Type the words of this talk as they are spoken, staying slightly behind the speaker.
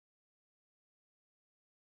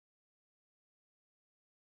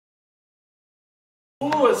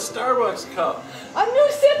Ooh, a Starbucks cup. A new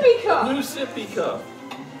sippy cup. New sippy cup.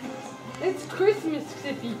 It's Christmas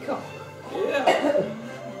sippy cup. Yeah.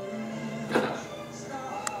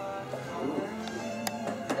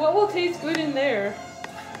 What will taste good in there?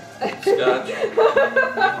 Scotch.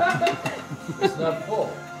 It's not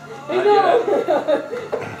full. I know.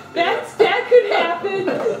 That could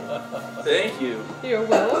happen. Thank you. You're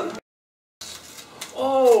welcome.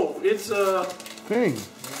 Oh, it's a Thing.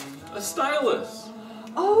 stylus.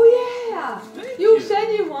 Oh yeah. Thank You you.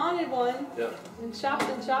 said you wanted one. Yeah. And shopped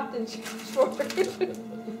and shopped and shopped for it.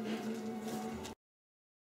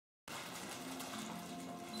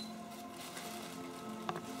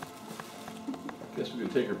 Guess we can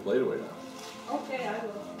take her plate away now. Okay, I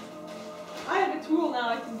will. I have a tool now,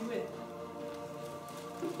 I can do it.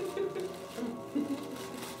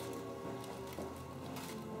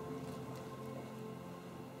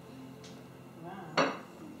 Wow.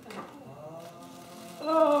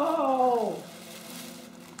 Oh!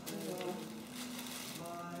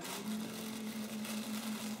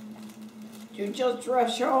 You just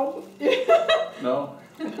rush home? No?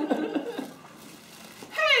 Hey,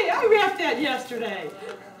 I wrapped that yesterday.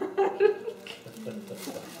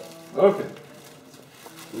 Okay.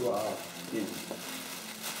 Wow.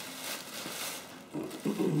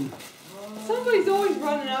 Somebody's always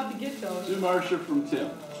running out to get those. To Marcia from Tim.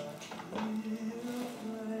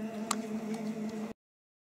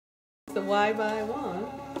 The why buy one.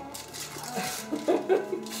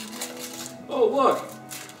 Oh, look.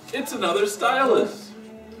 It's another stylus.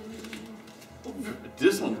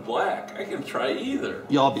 This one's black. I can try either.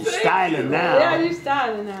 Y'all be Thank styling you. now. Yeah, you're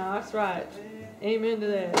styling now. That's right. Amen to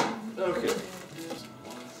that. Okay.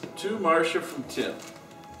 To Marcia from Tim.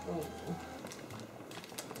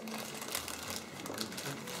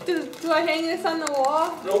 Do I hang this on the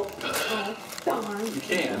wall? Nope. Oh, darn. You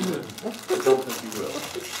can, but I don't think you will.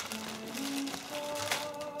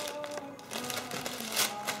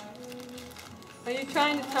 Are you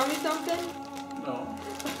trying to tell me something? No.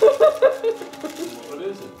 What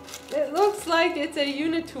is it? It looks like it's a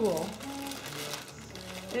unitool.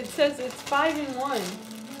 It says it's 5-in-1.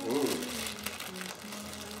 Ooh.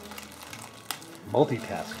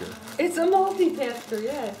 Multitasker. It's a multitasker,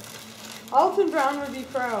 yes. Alton Brown would be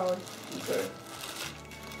proud. Okay.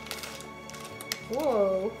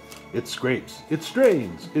 Whoa. It scrapes. It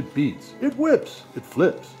strains. It beats. It whips. It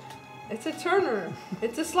flips. It's a turner.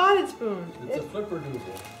 It's a slotted spoon. It's a flipper doodle.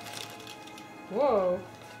 Whoa.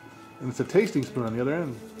 And it's a tasting spoon on the other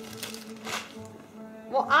end.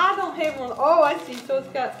 Well, I don't have one. Oh, I see. So it's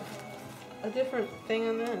got a different thing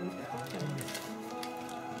on the end. Okay.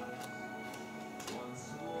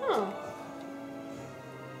 Huh.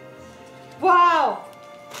 Wow.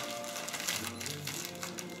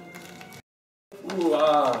 Ooh,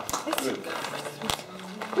 ah. Good.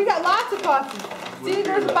 We got lots of coffee. See,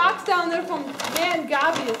 there's a box down there from Matt and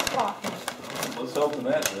Gabi's coffee. Let's open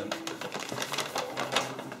that then.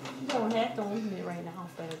 You don't have to open it right now,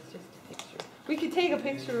 but it's just a picture. We could take a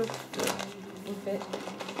picture with it.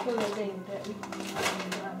 So that they there.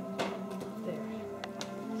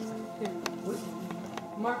 Here.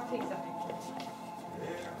 Mark takes a picture.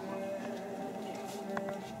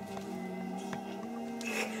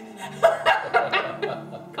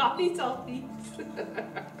 Coffee selfies.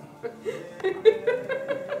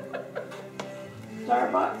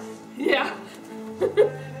 Starbucks? Yeah.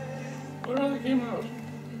 What other came out?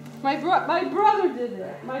 My brother did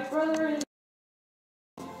that. My brother is.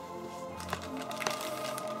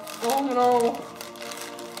 Oh no.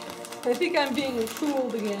 I think I'm being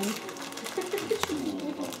tooled again.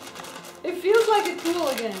 It feels like a tool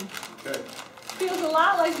again. Okay. Feels a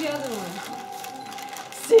lot like the other one.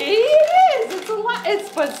 See, it is. It's a lot.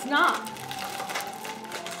 But it's not.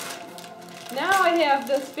 Now I have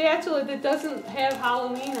the spatula that doesn't have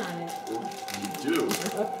Halloween on it. You do.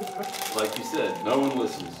 Like you said, no one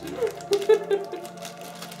listens to you.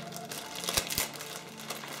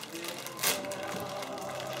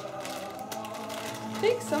 I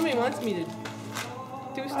think somebody wants me to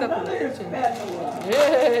do stuff in the Another kitchen. spatula.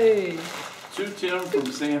 Hey! To Tim from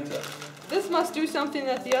Santa. This must do something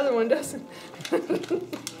that the other one doesn't.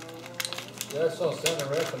 That's all Santa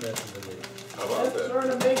recommended to me. How about That that? sort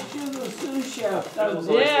of makes you the sous chef,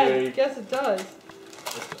 doesn't Like it? Yeah, I a- guess it does.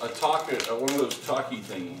 One of those talkie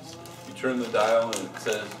thingies. You turn the dial and it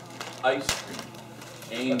says ice cream.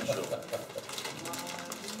 Angel.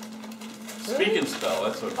 Speak and spell,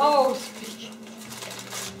 that's what. Oh, speak.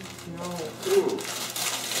 No. Ooh.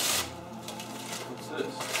 What's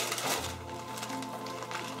this?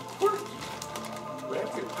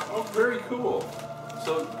 Wrap it. Oh, very cool.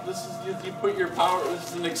 So this is, you put your power, this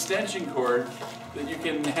is an extension cord that you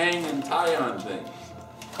can hang and tie on things.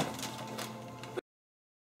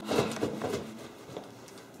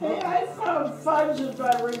 Hey, I found fudge in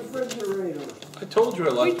my refrigerator. I told you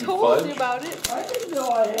I We liked your told fudge. you about it. I didn't know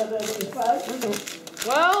I had any fudge.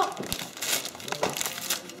 Well,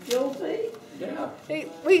 Guilty? Yeah.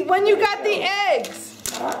 when you got the eggs.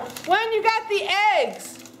 Huh? When you got the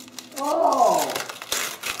eggs. Oh.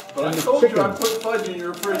 But I And the told you I chicken. put fudge in your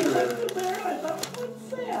refrigerator. What's there? I thought, what's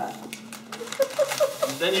that?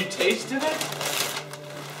 Then you tasted it?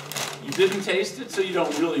 You didn't taste it, so you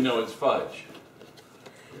don't really know it's fudge.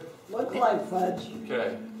 Looked like fudge.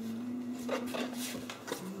 Okay.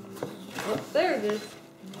 Oh, there it is.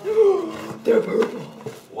 They're purple.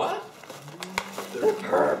 What? They're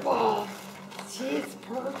purple. See, it's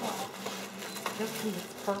purple. Look, it's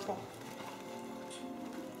purple.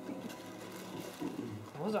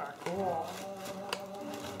 Those are cool.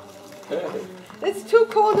 Hey. It's too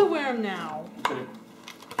cold to wear them now. Okay.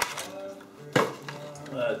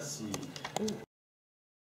 Let's see.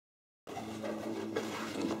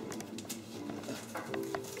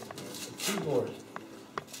 Keyboard.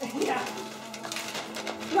 Yeah.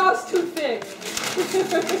 No, it's too thick.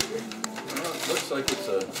 Well, it looks like it's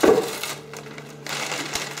a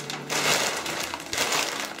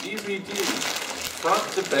easy deal. Front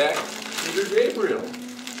to back, Peter Gabriel.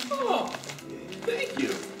 Oh, thank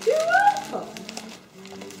you. You're welcome.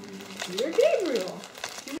 You're Gabriel.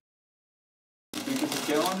 You think it's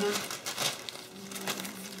a calendar?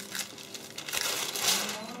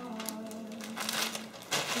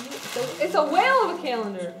 It's a whale of a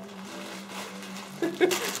calendar.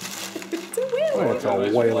 It's a whale. Oh, it's a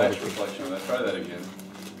Nice whale. flash reflection. Let's try that again.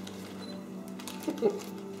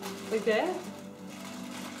 Like that?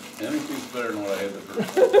 Anything's better than what I had the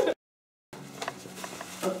first time.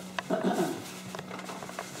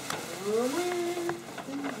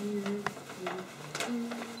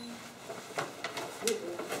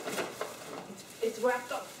 It's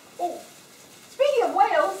wrapped up. Oh, speaking of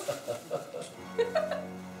whales,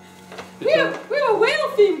 we have a whale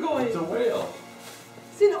theme going. It's a whale.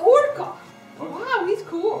 It's an orca. Wow, he's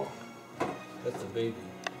cool. That's the baby.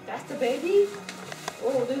 That's the baby.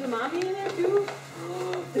 Oh, there's a mommy in there too.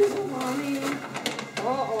 There's a mommy.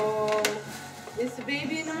 Uh-oh. It's the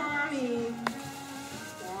baby and the mommy.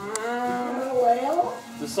 Wow. Whale?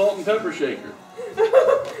 The salt and pepper shaker.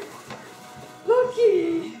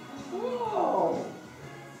 Looky. Oh.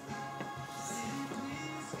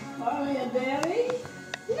 Mommy and Daddy?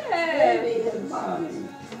 Yeah. Baby and mommy.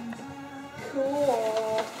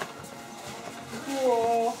 Cool.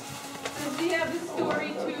 Cool. Does he have the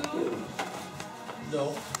story too?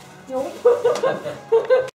 No. Nope.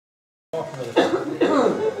 Off with it.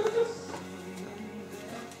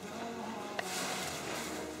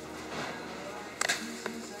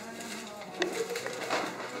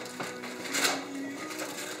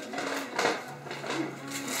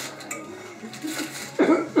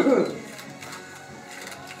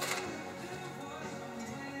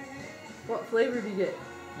 What flavor did you get?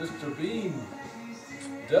 Mr. Bean.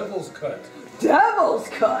 Devil's cut. Devil's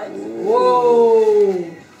cut.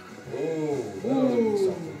 Whoa. Oh, that'll be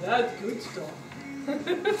something. That's good stuff.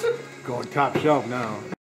 Going top shelf now.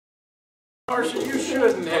 Marcia, you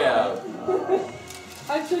shouldn't have.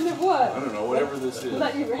 I shouldn't have what? I don't know, whatever this is.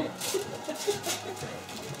 Let you read.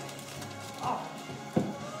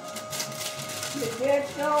 You can't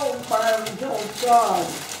go far until it's gone.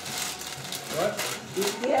 What? You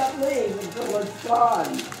can't leave until it's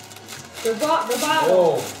gone. The bottle.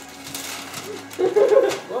 Oh.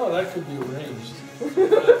 Well, that could be arranged.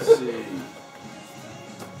 Let's see.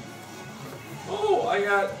 Oh, I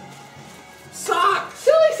got socks.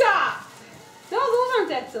 Silly socks! No, those aren't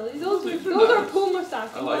that silly. Those These are are nice. Puma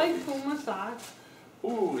socks. I You like like these. Puma socks.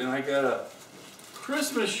 Ooh, and I got a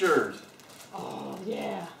Christmas shirt. Oh,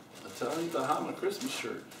 yeah. A Tommy Bahama Christmas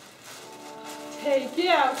shirt. Take it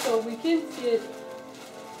out so we can see it.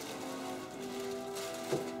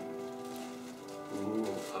 Ooh,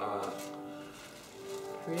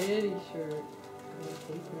 Pretty shirt.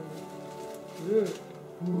 Good.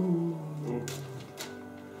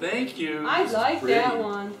 thank you. I This is like pretty. that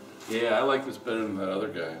one. Yeah, I like this better than that other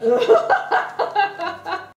guy.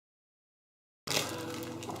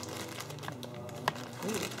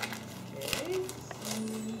 Okay.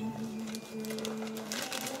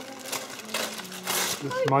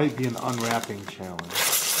 This might be an unwrapping challenge.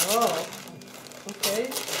 Oh. Okay.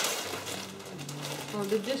 Oh,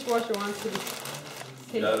 the dishwasher wants to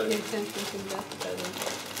take Got it. attention to that better.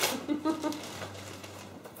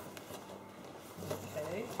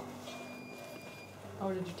 Okay.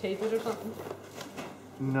 Oh, did you tape it or something?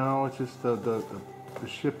 No, it's just the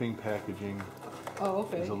shipping packaging. Oh,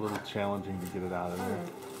 okay. It's a little challenging to get it out of there. Alright.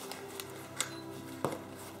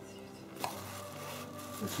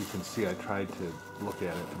 As you can see, I tried to look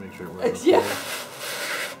at it to make sure it was Yeah. okay.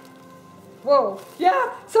 Whoa.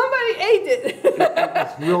 Yeah, somebody ate it.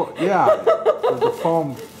 It's real, yeah. The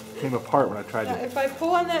foam came apart when I tried Now, to. if I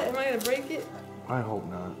pull on that, am I going to break it? I hope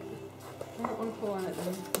not. I don't want to pull on it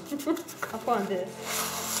then. I'll pull on this.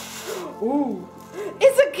 Ooh.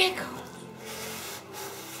 It's a gecko.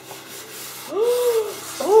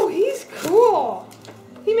 Oh, he's cool.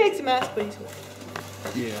 He makes a mess, but he's cool.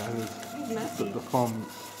 Yeah, He's the messy. foam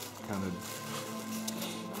kind of.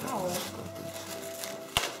 Wow.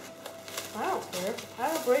 I don't care.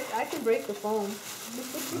 I can break the foam.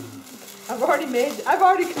 I've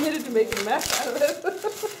already committed to making a mess out of it.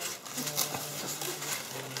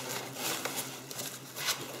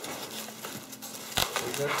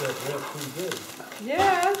 We got that wrap pretty good.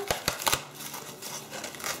 Yeah.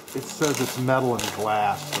 It says it's metal and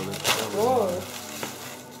glass, so that's Whoa.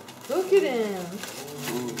 Look at him.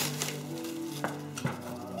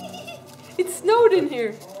 It snowed in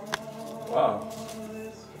here. Wow.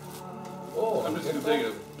 Oh, I'm just gonna take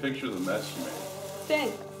a picture of the mess you made.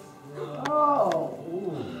 Thanks. Oh,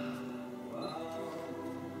 Ooh.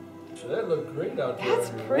 That looked great out there. That's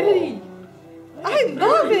on your pretty. wall. I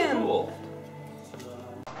love Very him. Cool.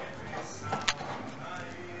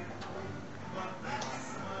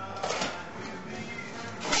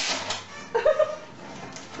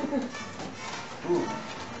 Ooh.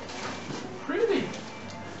 Pretty.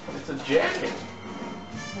 It's a jacket.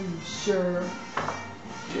 Are you sure?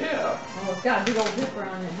 Yeah. Oh, it's got a big old zipper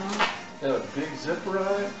on it, huh? Got a big zipper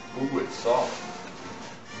on it. Ooh, it's soft.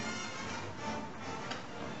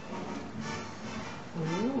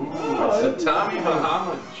 Ooh, it's a Tommy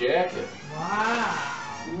Bahama jacket. Wow.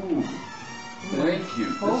 Ooh. Thank you.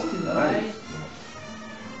 This is nice.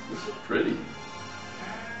 This is pretty.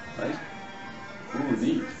 Nice. Ooh,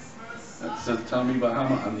 neat. That says Tommy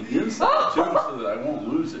Bahama on the inside too, so that I won't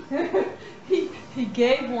lose it. He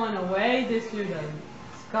gave one away this year to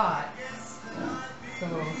Scott. So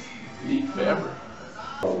Neat fabric.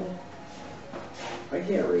 I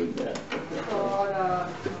can't read that. called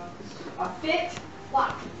a fit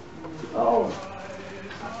flop. Oh,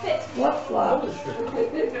 A fit. flip-flops.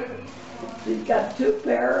 She's got two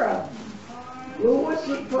pair of blue ones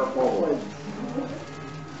and purple ones.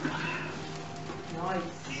 Nice.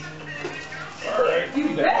 All right.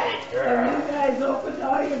 You bet. Have you guys opened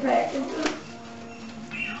all your packages?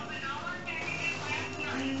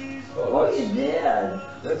 Oh, you did.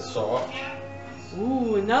 That's soft.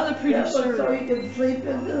 Ooh, another pretty That was shirt. so you could sleep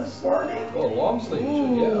in this morning? Oh, long sleeve.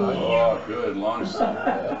 Ooh. Yeah. Oh, good. Long sleeve.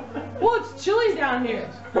 Well, it's chilly down here.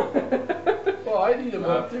 Well, I need them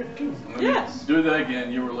up there too. Yes. Do that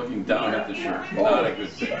again. You were looking down at the shirt. Not a good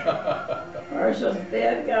picture. Marsha's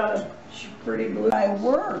dad got a pretty blue. I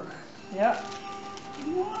work. Yep.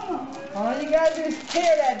 Wow. All you gotta do is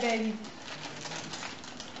tear that baby.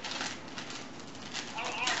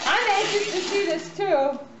 I'm anxious to see this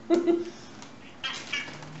too.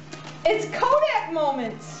 It's Kodak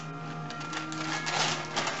moments.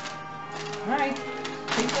 All right,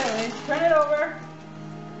 take that way. Turn it over.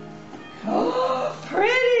 Oh,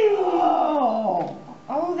 pretty. Oh.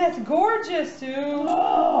 Oh, that's gorgeous, Sue.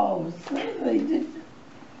 Oh, certainly did.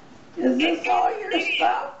 Is this all your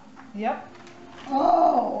stuff? Yep.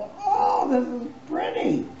 Oh, this is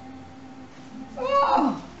pretty.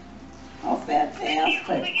 Oh, how fantastic.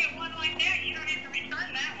 only get one like that, you don't have to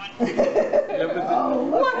return that one. Yeah, but Oh,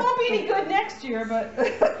 Well, look it won't be any good next year, but.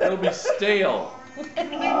 it'll be stale. Oh, Throw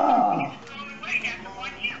it away after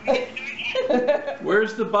 1 year. We have to do it again.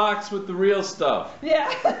 Where's the box with the real stuff? Yeah.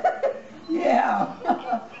 yeah. Was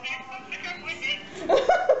that supposed to come with it?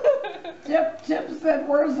 Tip said,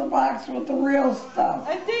 where's the box with the real stuff?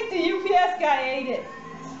 I think the UPS guy ate it.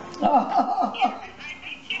 Oh, I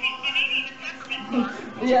think Jimmy's been eating the peppermint bark.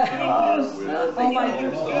 Yeah. Susie, Oh my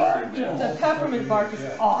you're goodness. The gorgeous. peppermint bark is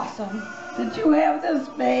awesome. Did you have this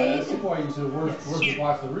That's made? why you said, where's the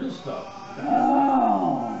box of the real stuff?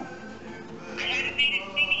 Oh. I haven't made it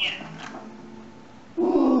see me yet.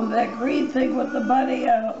 Ooh, that green thing with the bunny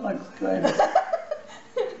on it looks good.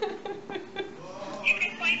 You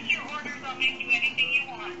can place your orders, I'll make you anything you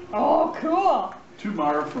want. Oh, cool.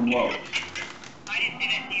 Tomorrow from Lowe's. I didn't say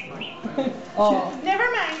that to you first. Oh, never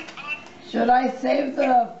mind. Should I save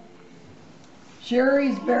the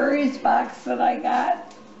Sherry's Berries box that I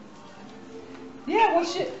got? Yeah, well,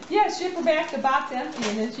 ship her back the box empty,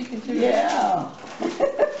 and then she can figure it out.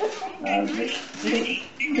 Yeah.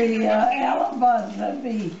 The Alabama sent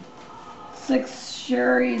me 6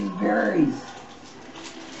 Sherry's Berries.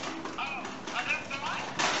 Oh, are those the ones?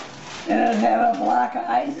 and it had a block of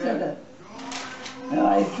ice in it. And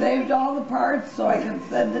I saved all the parts so I can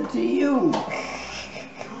send it to you.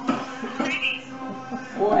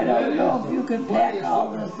 I don't know if you can pack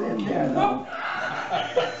all this in there though.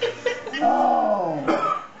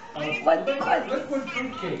 Oh. Liquid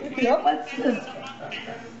fruitcake. What's this?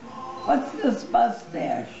 What's this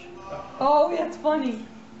mustache? Oh, that's funny.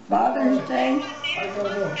 Father's Day? I don't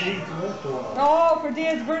know. Who's the most one? Oh, for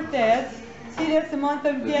Dad's birthday. See, that's the month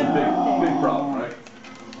of It's a Dad's birthday. big problem, right?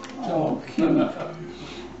 Oh, cute.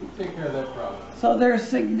 Take care of that problem. So they're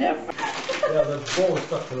significant. Yeah, the bowl is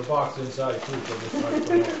stuck to the box inside too, so this might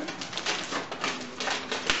come out.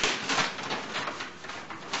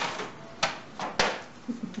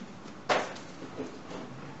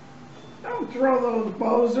 Don't throw those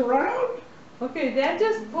bows around. Okay, that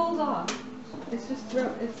just pulls off. It's just a.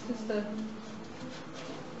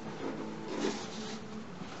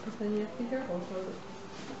 But then you have to be careful.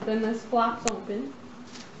 So then this flops open.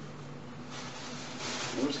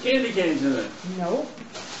 There's candy canes in it. Nope.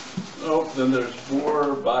 Oh, then there's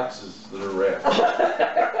 4 boxes that are wrapped.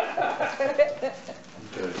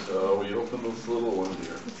 Okay, so we open this little one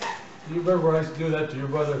here. You remember when I used to do that to your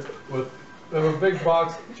brother with a big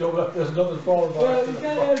box, showed up, there's another smaller box. Well, in you the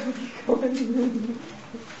gotta box. have it going.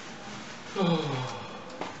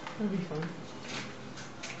 That'll be fun.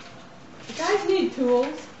 You guys need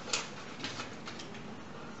tools.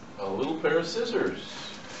 A little pair of scissors.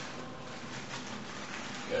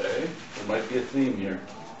 Okay, there might be a theme here.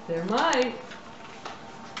 There might.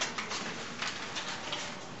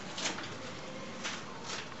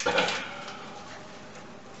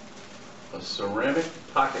 A ceramic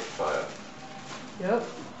pocket file. Yep.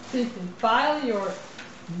 So you can file your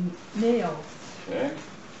nails. Okay.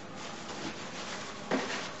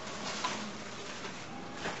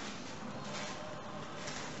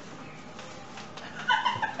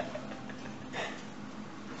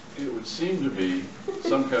 It would seem to be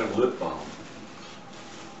some kind of lip balm.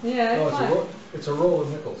 Yeah, No, it's fine. it's a roll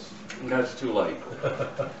of nickels. That's too light.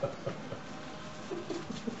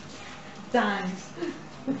 Dimes.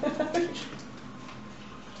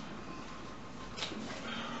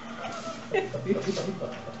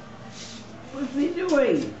 What's he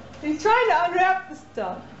doing? He's trying to unwrap the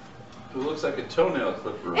stuff. It looks like a toenail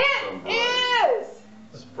clipper of some variety. It is!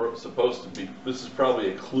 It's supposed to be, this is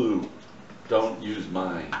probably a clue. Don't use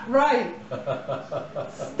mine. Right.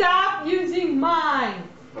 Stop using mine.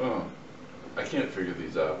 Oh, I can't figure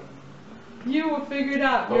these out. You will figure it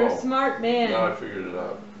out. You're Oh. a smart man. Now I figured it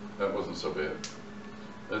out. That wasn't so bad.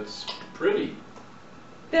 That's pretty.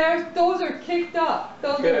 Those are kicked up.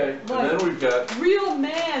 Those Okay, are and like then we've got real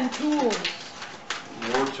man tools.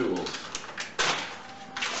 more tools.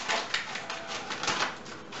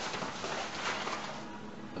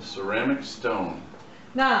 A ceramic stone.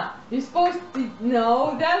 Now, you're supposed to,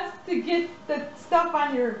 no, that's to get the stuff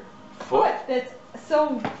on your foot that's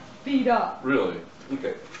so beat up. Really?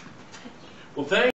 Okay. Well, thank